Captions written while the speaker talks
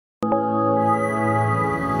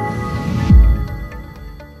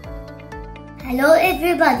Hello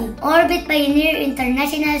everybody, Orbit Pioneer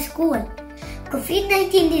International School.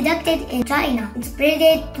 COVID-19 detected in China. It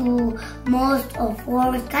spread to most of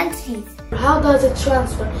world countries. How does it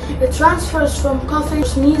transfer? It transfers from coughing,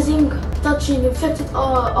 sneezing, touching infected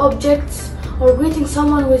objects, or greeting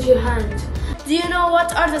someone with your hand. Do you know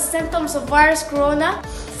what are the symptoms of virus corona?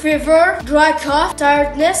 Fever, dry cough,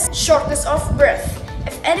 tiredness, shortness of breath.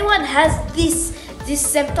 If anyone has these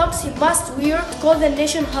symptoms, he must call the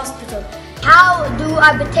nation hospital. How do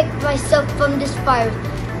I protect myself from this virus?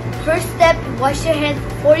 First step, wash your hands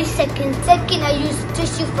for 40 seconds. Second, I use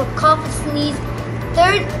tissue for cough and sneeze.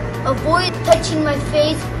 Third, avoid touching my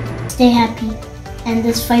face. Stay happy and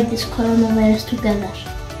let's fight this coronavirus together.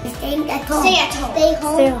 Staying at home. Stay at home. Stay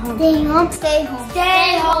home. Stay home. Stay home. Stay home.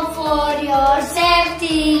 Stay home for your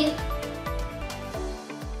safety.